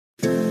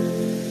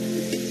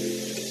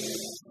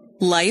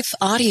Life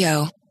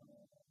Audio.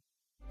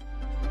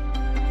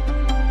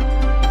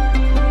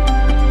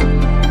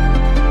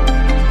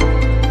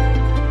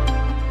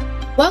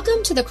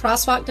 Welcome to the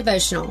Crosswalk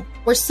Devotional.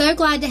 We're so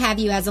glad to have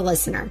you as a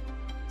listener.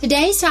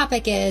 Today's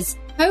topic is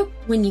Hope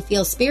When You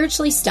Feel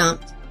Spiritually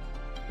Stumped.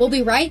 We'll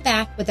be right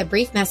back with a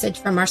brief message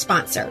from our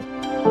sponsor.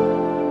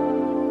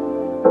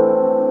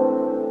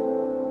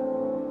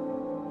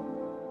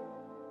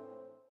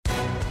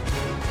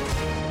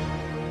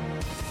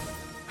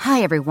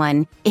 Hi,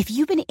 everyone. If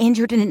you've been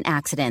injured in an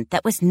accident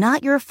that was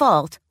not your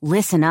fault,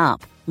 listen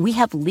up. We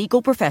have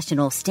legal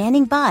professionals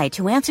standing by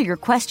to answer your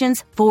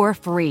questions for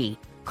free.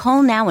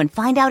 Call now and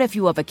find out if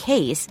you have a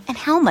case and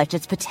how much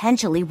it's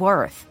potentially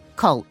worth.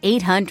 Call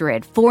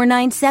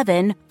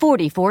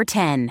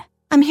 800-497-4410.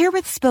 I'm here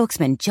with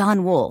spokesman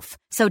John Wolf.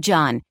 So,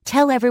 John,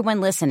 tell everyone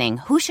listening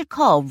who should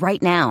call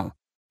right now.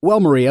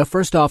 Well, Maria,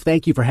 first off,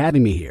 thank you for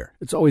having me here.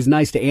 It's always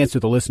nice to answer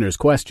the listeners'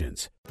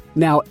 questions.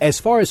 Now, as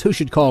far as who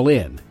should call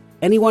in,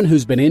 anyone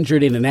who's been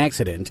injured in an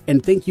accident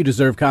and think you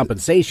deserve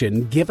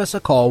compensation, give us a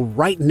call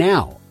right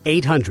now.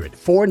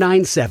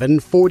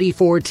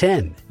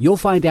 800-497-4410. You'll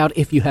find out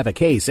if you have a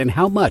case and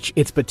how much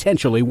it's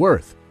potentially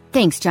worth.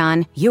 Thanks,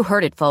 John. You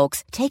heard it,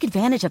 folks. Take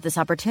advantage of this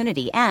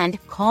opportunity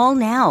and call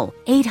now.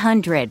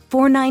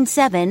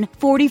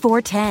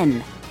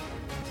 800-497-4410.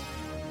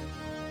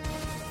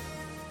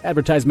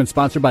 Advertisement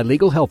sponsored by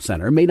Legal Help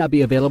Center. May not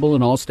be available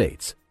in all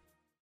states.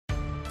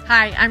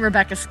 Hi, I'm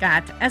Rebecca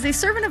Scott. As a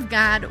servant of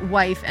God,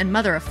 wife, and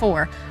mother of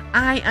four,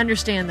 I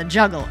understand the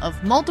juggle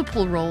of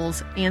multiple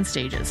roles and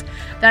stages.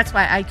 That's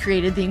why I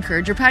created the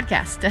Encourager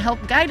podcast to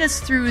help guide us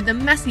through the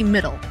messy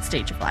middle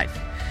stage of life.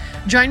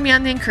 Join me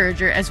on the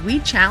Encourager as we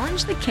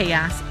challenge the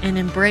chaos and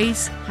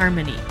embrace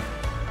harmony.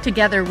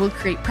 Together, we'll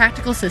create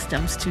practical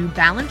systems to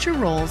balance your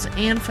roles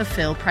and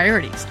fulfill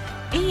priorities.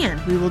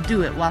 And we will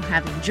do it while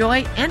having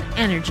joy and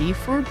energy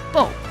for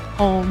both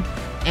home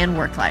and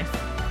work life.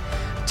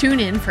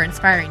 Tune in for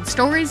inspiring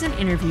stories and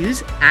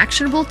interviews,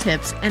 actionable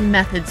tips, and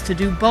methods to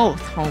do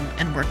both home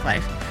and work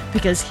life.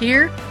 Because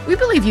here, we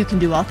believe you can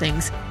do all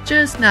things,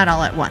 just not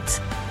all at once.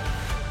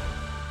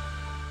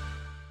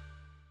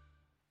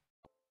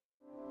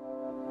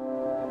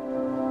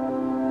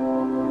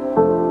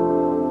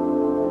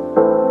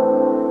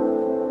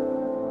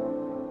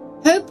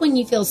 Hope When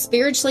You Feel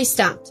Spiritually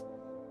Stumped.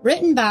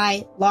 Written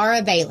by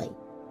Laura Bailey.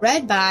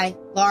 Read by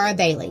Laura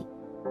Bailey.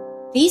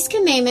 These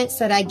commandments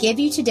that I give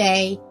you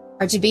today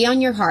are to be on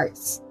your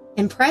hearts.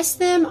 Impress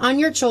them on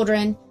your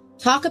children.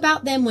 Talk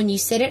about them when you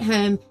sit at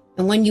home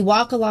and when you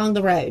walk along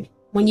the road,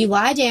 when you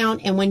lie down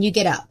and when you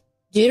get up.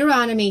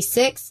 Deuteronomy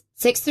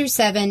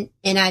 6:6-7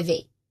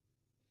 NIV.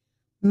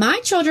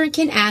 My children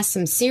can ask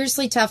some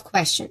seriously tough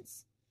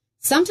questions.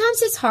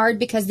 Sometimes it's hard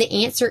because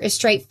the answer is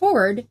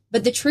straightforward,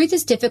 but the truth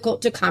is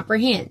difficult to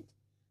comprehend.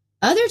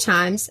 Other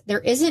times,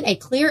 there isn't a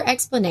clear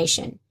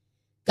explanation.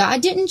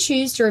 God didn't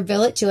choose to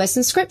reveal it to us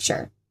in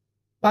Scripture.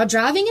 While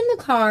driving in the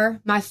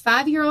car, my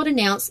 5-year-old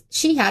announced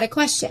she had a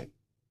question.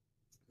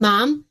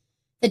 Mom,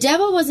 the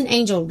devil was an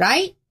angel,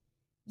 right?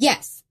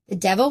 Yes, the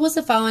devil was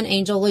the fallen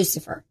angel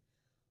Lucifer.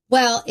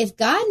 Well, if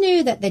God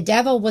knew that the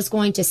devil was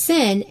going to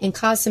sin and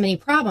cause so many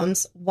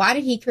problems, why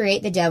did he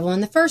create the devil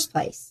in the first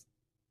place?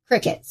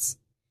 Crickets.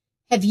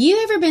 Have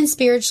you ever been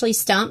spiritually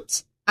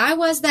stumped? I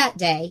was that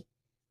day.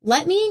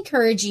 Let me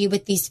encourage you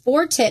with these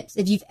 4 tips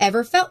if you've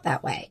ever felt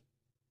that way.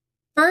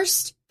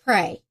 First,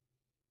 pray.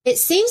 It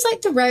seems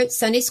like the rote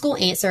Sunday school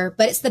answer,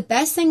 but it's the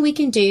best thing we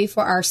can do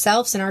for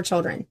ourselves and our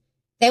children.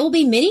 There will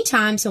be many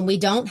times when we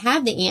don't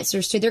have the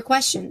answers to their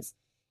questions,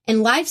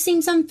 and life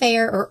seems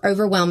unfair or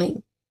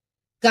overwhelming.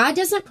 God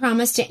doesn't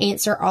promise to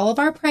answer all of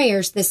our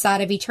prayers this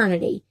side of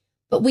eternity,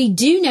 but we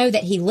do know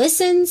that he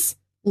listens,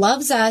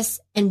 loves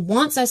us, and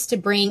wants us to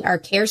bring our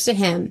cares to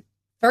him.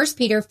 1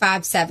 Peter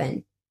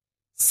 5:7.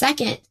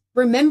 Second,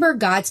 remember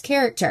God's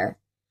character.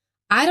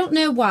 I don't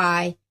know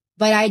why,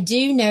 but I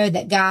do know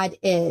that God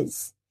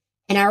is.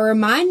 And I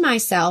remind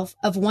myself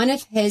of one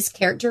of his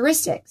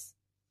characteristics.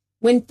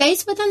 When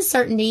faced with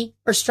uncertainty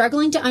or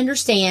struggling to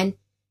understand,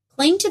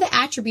 cling to the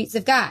attributes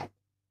of God.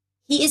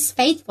 He is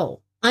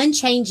faithful,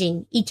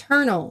 unchanging,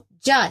 eternal,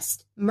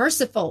 just,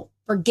 merciful,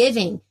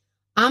 forgiving,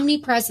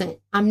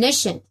 omnipresent,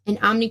 omniscient, and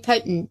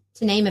omnipotent,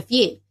 to name a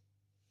few.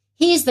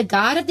 He is the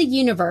God of the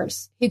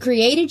universe who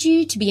created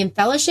you to be in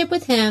fellowship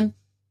with him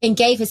and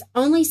gave his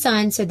only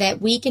Son so that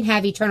we can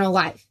have eternal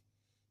life.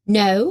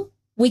 No,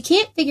 we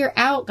can't figure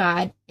out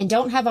God and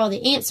don't have all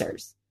the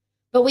answers,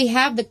 but we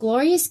have the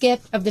glorious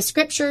gift of the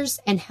Scriptures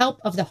and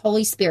help of the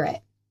Holy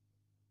Spirit.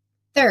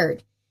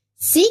 Third,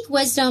 seek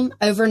wisdom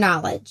over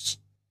knowledge.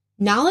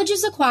 Knowledge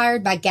is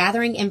acquired by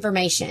gathering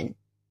information.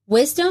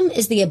 Wisdom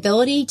is the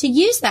ability to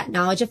use that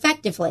knowledge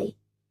effectively.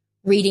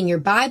 Reading your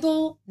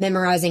Bible,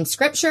 memorizing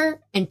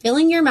Scripture, and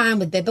filling your mind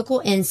with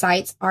biblical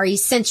insights are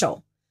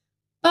essential.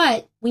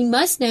 But we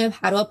must know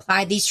how to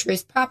apply these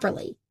truths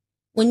properly.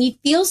 When you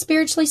feel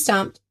spiritually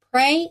stumped,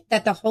 pray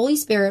that the Holy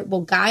Spirit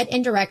will guide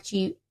and direct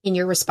you in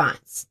your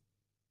response.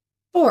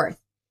 Fourth,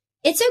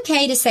 it's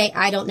okay to say,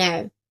 I don't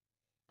know.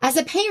 As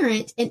a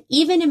parent, and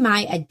even in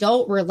my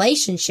adult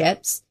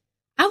relationships,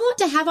 I want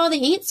to have all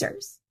the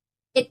answers.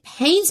 It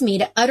pains me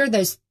to utter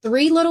those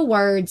 3 little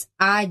words,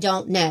 I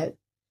don't know.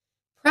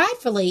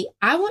 Pridefully,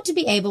 I want to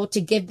be able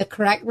to give the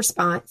correct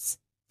response,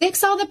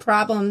 fix all the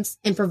problems,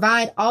 and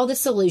provide all the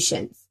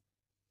solutions.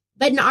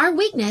 But in our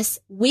weakness,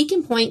 we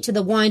can point to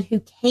the one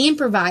who can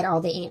provide all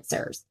the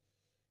answers.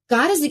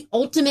 God is the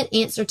ultimate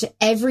answer to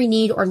every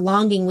need or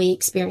longing we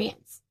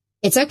experience.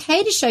 It's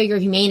okay to show your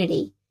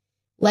humanity.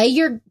 Lay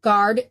your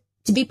guard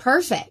to be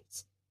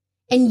perfect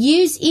and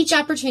use each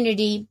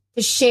opportunity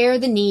to share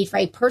the need for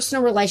a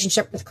personal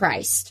relationship with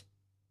Christ.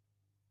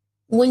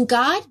 When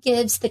God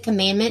gives the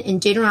commandment in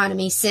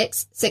Deuteronomy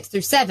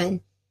 6:6-7,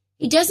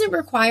 he doesn't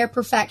require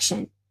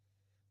perfection,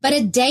 but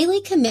a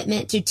daily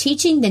commitment to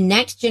teaching the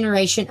next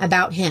generation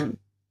about him.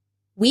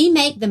 We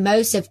make the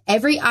most of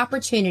every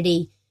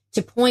opportunity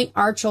to point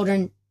our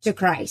children to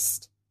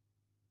Christ.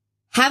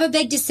 Have a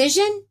big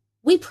decision?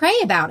 We pray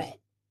about it.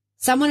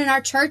 Someone in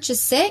our church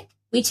is sick?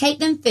 We take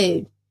them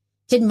food.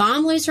 Did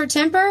mom lose her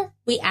temper?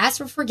 We ask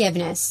for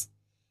forgiveness.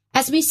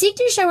 As we seek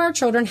to show our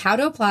children how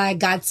to apply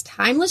God's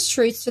timeless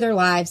truths to their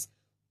lives,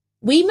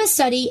 we must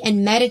study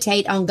and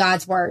meditate on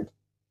God's word.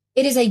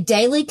 It is a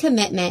daily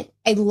commitment,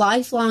 a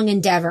lifelong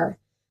endeavor,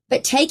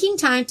 but taking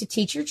time to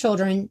teach your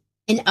children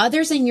and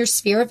others in your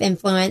sphere of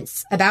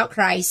influence about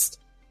Christ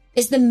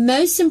is the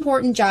most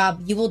important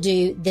job you will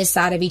do this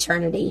side of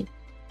eternity.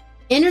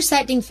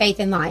 Intersecting faith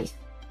and life.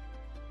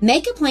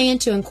 Make a plan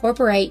to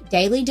incorporate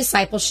daily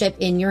discipleship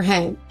in your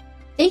home.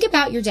 Think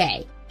about your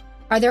day.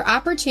 Are there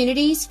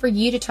opportunities for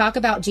you to talk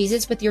about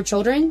Jesus with your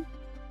children?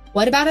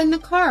 What about in the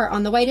car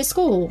on the way to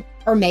school,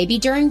 or maybe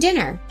during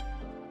dinner?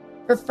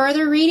 For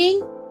further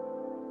reading,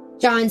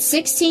 John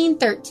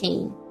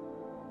 16:13,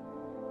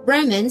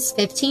 Romans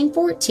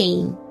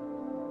 15:14,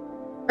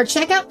 or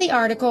check out the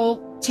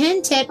article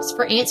 10 Tips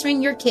for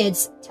Answering Your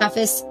Kids'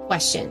 Toughest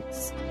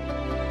Questions.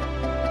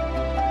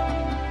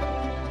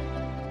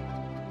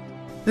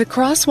 The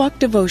Crosswalk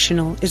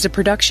Devotional is a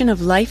production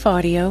of Life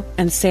Audio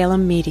and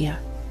Salem Media.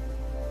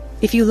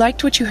 If you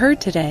liked what you heard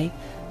today,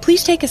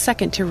 please take a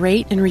second to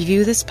rate and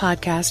review this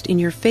podcast in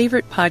your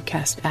favorite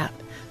podcast app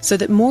so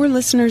that more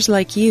listeners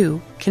like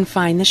you can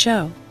find the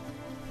show.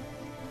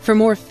 For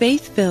more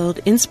faith-filled,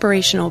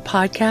 inspirational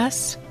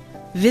podcasts,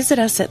 visit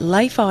us at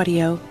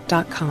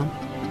lifeaudio.com.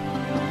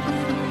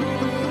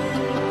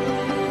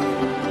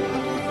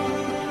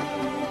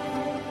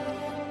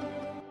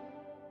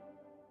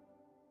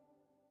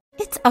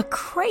 It's a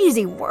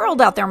crazy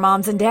world out there,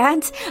 moms and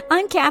dads.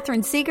 I'm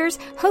Catherine Seegers,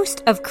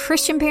 host of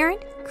Christian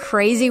Parent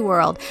Crazy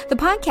World, the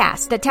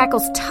podcast that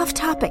tackles tough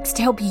topics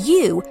to help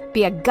you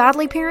be a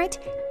godly parent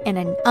in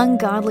an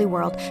ungodly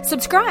world.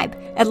 Subscribe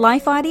at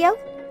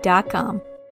lifeaudio.com.